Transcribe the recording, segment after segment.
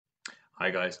Hi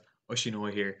guys,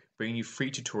 Oshinoa here, bringing you free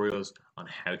tutorials on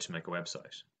how to make a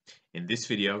website. In this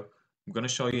video, I'm going to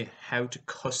show you how to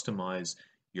customize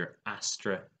your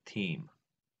Astra theme.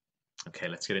 Okay,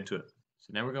 let's get into it.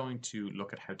 So now we're going to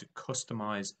look at how to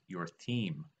customize your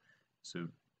theme. So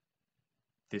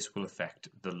this will affect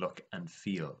the look and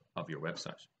feel of your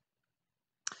website.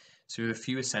 So we have a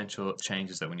few essential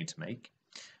changes that we need to make,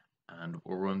 and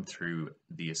we'll run through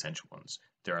the essential ones.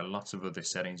 There are lots of other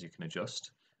settings you can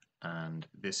adjust, and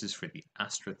this is for the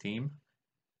Astra theme.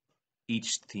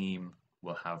 Each theme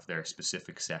will have their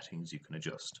specific settings you can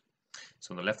adjust.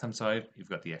 So on the left hand side, you've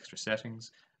got the extra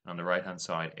settings, and on the right hand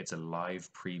side, it's a live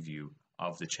preview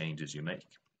of the changes you make.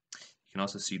 You can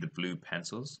also see the blue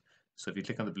pencils. So if you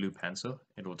click on the blue pencil,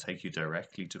 it will take you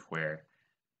directly to where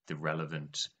the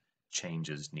relevant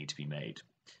changes need to be made.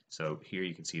 So here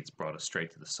you can see it's brought us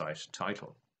straight to the site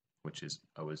title, which is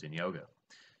I was in yoga.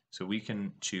 So we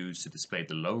can choose to display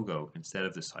the logo instead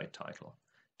of the site title,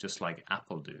 just like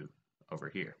Apple do over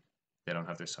here. They don't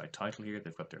have their site title here,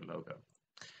 they've got their logo.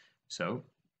 So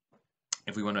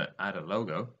if we want to add a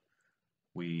logo,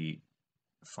 we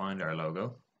find our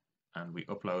logo and we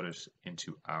upload it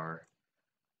into our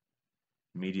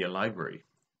media library.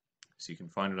 So you can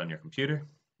find it on your computer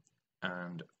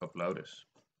and upload it.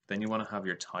 Then you want to have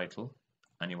your title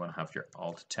and you want to have your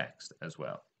alt text as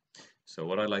well. So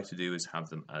what I like to do is have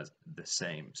them as the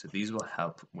same. So these will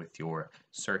help with your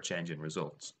search engine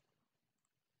results.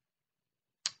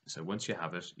 So once you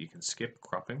have it, you can skip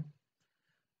cropping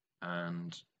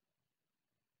and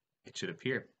it should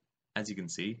appear. As you can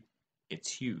see,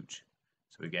 it's huge.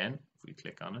 So again, if we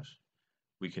click on it,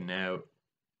 we can now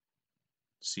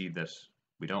see that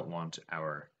we don't want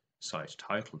our site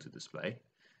title to display.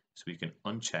 So we can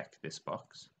uncheck this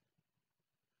box,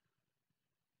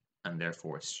 and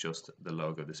therefore it's just the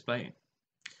logo displaying.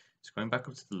 So going back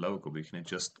up to the logo, we can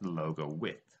adjust the logo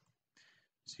width.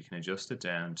 So you can adjust it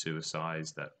down to a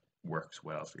size that works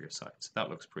well for your site. So that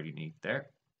looks pretty neat there,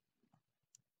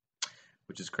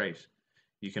 which is great.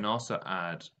 You can also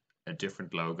add a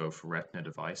different logo for Retina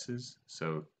devices.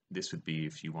 So this would be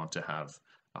if you want to have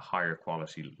a higher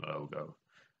quality logo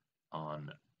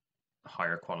on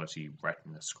higher quality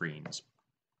Retina screens.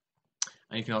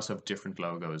 And you can also have different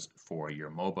logos for your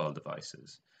mobile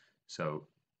devices. So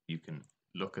you can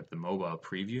look at the mobile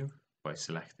preview by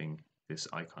selecting this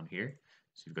icon here.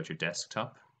 So you've got your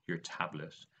desktop, your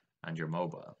tablet, and your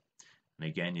mobile. And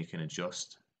again, you can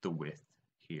adjust the width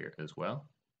here as well.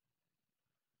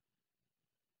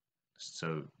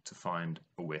 So to find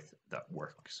a width that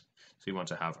works. So you want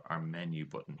to have our menu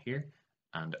button here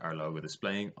and our logo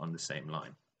displaying on the same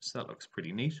line. So that looks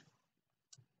pretty neat.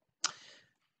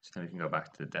 So now we can go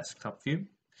back to the desktop view.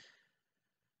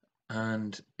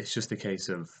 And it's just a case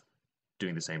of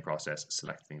doing the same process,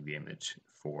 selecting the image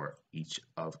for each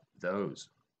of those.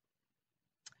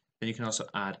 Then you can also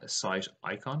add a site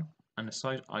icon, and a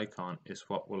site icon is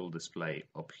what will display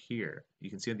up here. You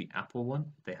can see on the Apple one,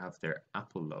 they have their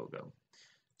Apple logo.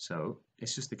 So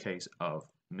it's just a case of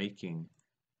making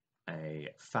a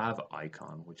fav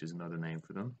icon, which is another name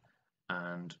for them,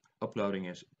 and uploading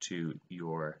it to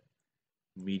your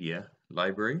media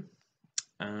library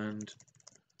and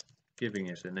giving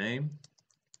it a name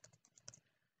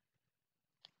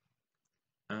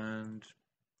and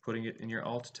putting it in your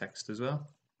alt text as well.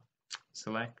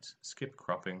 Select, skip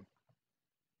cropping,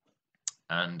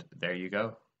 and there you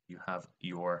go. You have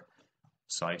your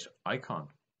site icon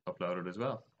uploaded as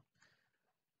well.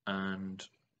 And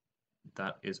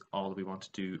that is all we want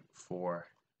to do for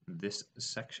this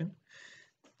section.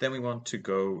 Then we want to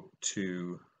go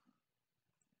to,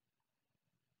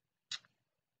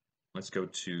 let's go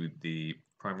to the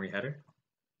primary header.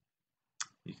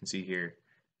 You can see here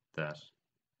that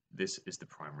this is the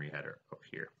primary header up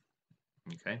here.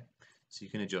 Okay, so you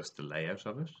can adjust the layout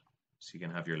of it. So you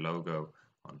can have your logo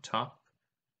on top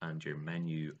and your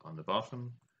menu on the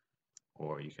bottom,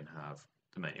 or you can have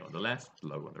the menu on the left, the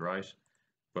logo on the right.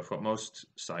 But what most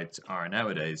sites are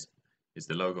nowadays is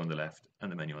the logo on the left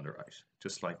and the menu on the right,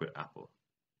 just like with Apple.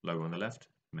 Logo on the left,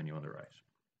 menu on the right.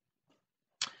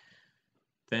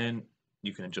 Then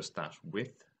you can adjust that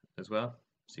width as well.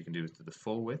 So you can do it to the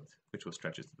full width, which will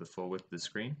stretch it to the full width of the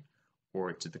screen,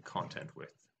 or to the content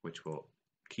width, which will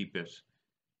keep it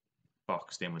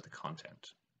boxed in with the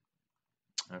content.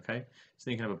 Okay, so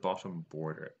then you can have a bottom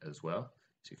border as well.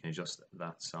 So you can adjust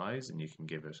that size and you can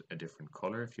give it a different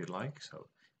color if you'd like. So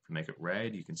if we make it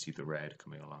red, you can see the red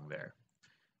coming along there.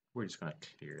 We're just going to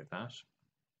clear that.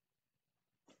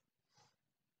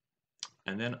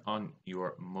 And then on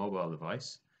your mobile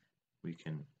device, we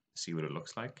can see what it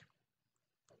looks like.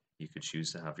 You could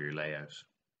choose to have your layout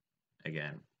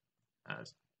again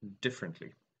as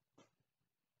differently.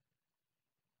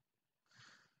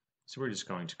 So we're just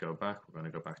going to go back. We're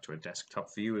going to go back to our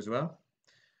desktop view as well.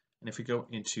 And if we go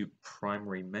into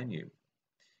primary menu,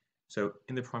 so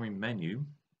in the primary menu,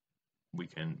 we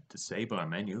can disable our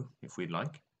menu if we'd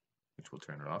like, which will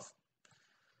turn it off.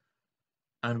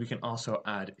 And we can also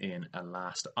add in a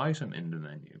last item in the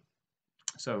menu.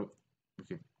 So we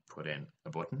could put in a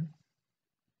button,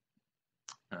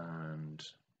 and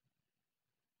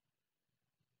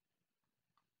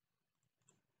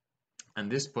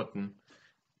this button,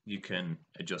 you can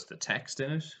adjust the text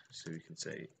in it. So you can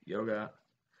say yoga,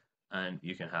 and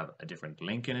you can have a different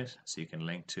link in it. So you can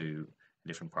link to a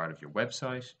different part of your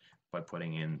website by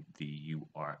putting in the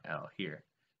URL here.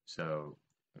 So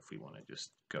if we want to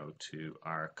just go to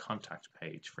our contact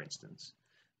page, for instance,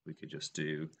 we could just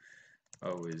do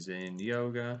O is in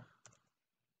yoga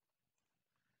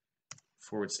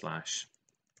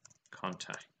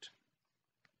 /contact,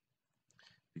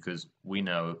 because we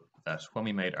know that when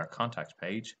we made our contact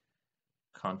page,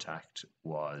 contact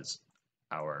was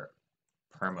our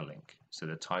permalink, so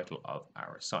the title of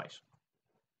our site.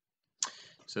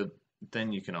 So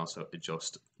then you can also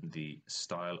adjust the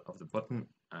style of the button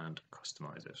and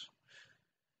customize it.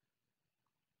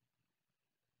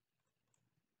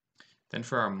 Then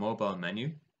for our mobile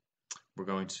menu, we're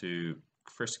going to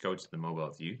first go to the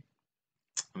mobile view,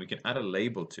 and we can add a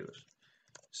label to it.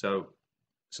 So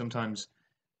sometimes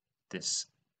this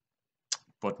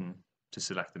button to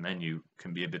select the menu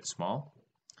can be a bit small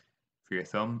for your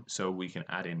thumb, so we can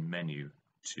add in menu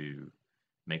to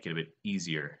make it a bit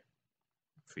easier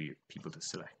for people to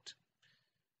select.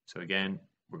 So again,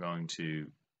 we're going to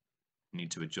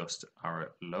need to adjust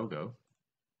our logo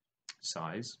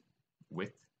size,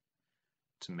 width,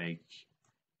 to make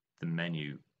the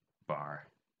menu bar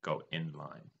go in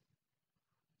line.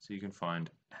 So you can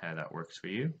find how that works for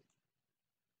you.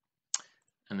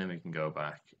 And then we can go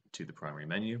back to the primary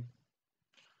menu,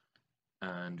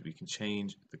 and we can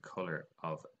change the color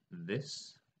of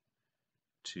this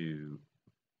to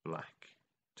black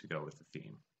to go with the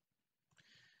theme.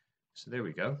 So there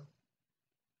we go.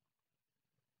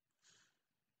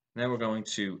 Now we're going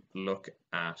to look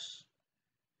at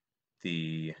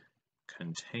the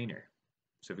container.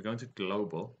 So if we go into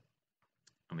global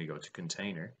and we go to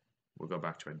container, we'll go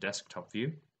back to our desktop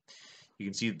view. You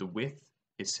can see the width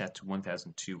is set to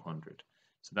 1200.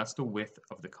 So that's the width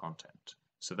of the content.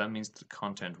 So that means the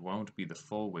content won't be the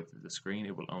full width of the screen,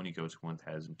 it will only go to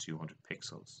 1200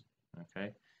 pixels.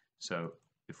 Okay, so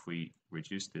if we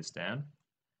reduce this down,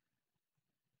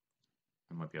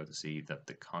 we might be able to see that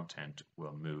the content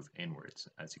will move inwards,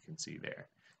 as you can see there.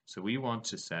 So we want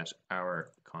to set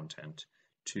our content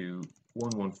to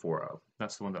 1140.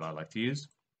 That's the one that I like to use,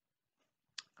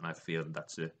 and I feel that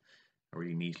that's a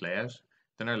really neat layout.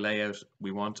 Then our layout,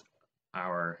 we want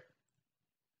our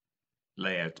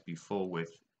layout to be full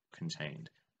width contained.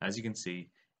 As you can see,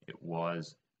 it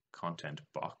was content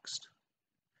boxed,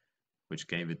 which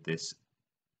gave it this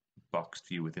boxed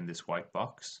view within this white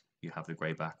box. You have the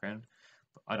gray background,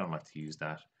 but I don't like to use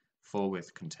that. Full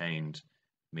width contained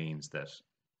means that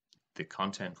the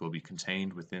content will be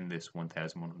contained within this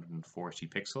 1140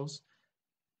 pixels,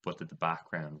 but that the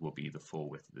background will be the full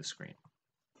width of the screen.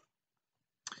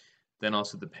 Then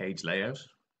also the page layout.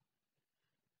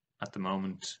 At the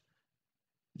moment,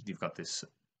 you've got this,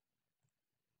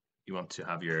 you want to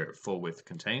have your full width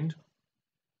contained.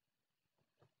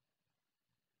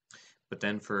 But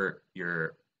then for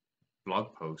your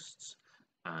blog posts,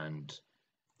 and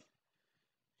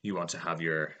you want to have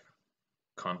your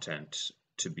content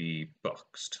to be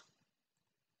boxed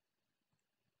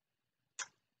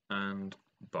and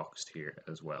boxed here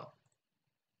as well.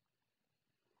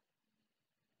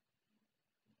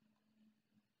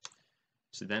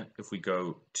 So then if we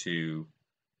go to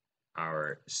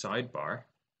our sidebar,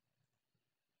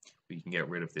 we can get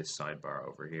rid of this sidebar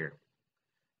over here.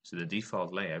 So the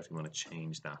default layout, we want to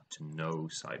change that to no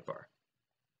sidebar.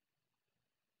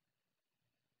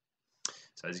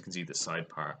 So as you can see, the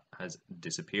sidebar has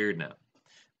disappeared now.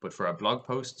 But for our blog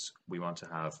posts, we want to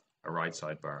have a right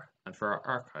sidebar. And for our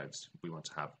archives, we want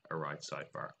to have a right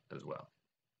sidebar as well.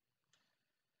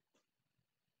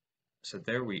 So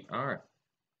there we are.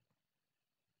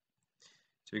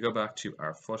 So we go back to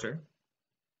our footer.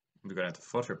 We go down to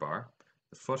footer bar.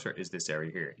 The footer is this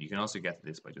area here. You can also get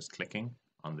this by just clicking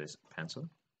on this pencil.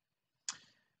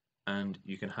 And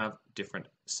you can have different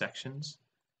sections.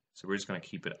 So we're just going to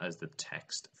keep it as the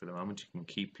text for the moment. You can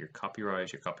keep your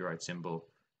copyright symbol,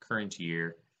 current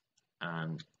year,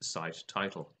 and site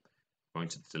title. I'm going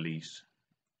to delete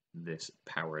this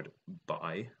powered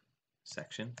by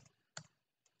section.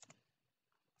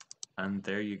 And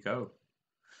there you go.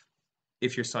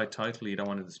 If your site title, you don't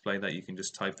want to display that, you can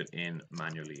just type it in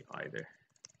manually either.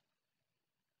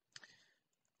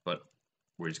 But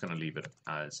we're just going to leave it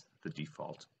as the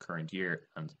default current year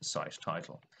and site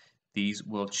title. These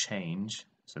will change.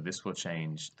 So this will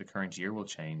change. The current year will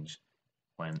change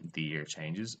when the year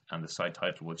changes, and the site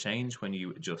title will change when you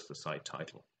adjust the site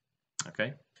title. Okay.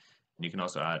 And you can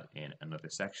also add in another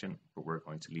section, but we're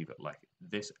going to leave it like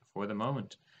this for the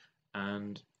moment.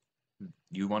 And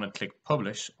you want to click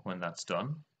publish when that's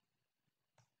done.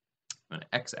 I'm going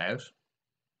to X out,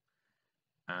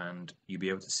 and you'll be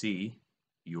able to see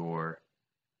your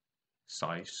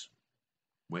site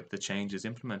with the changes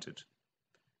implemented.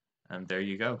 And there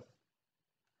you go.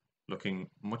 Looking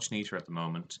much neater at the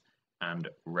moment and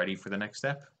ready for the next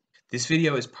step. This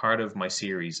video is part of my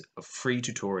series of free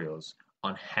tutorials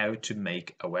on how to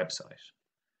make a website.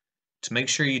 To make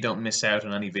sure you don't miss out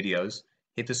on any videos,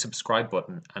 hit the subscribe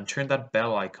button and turn that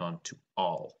bell icon to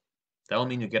all. That will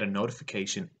mean you get a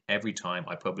notification every time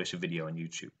I publish a video on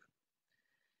YouTube.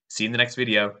 See you in the next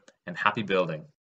video, and happy building!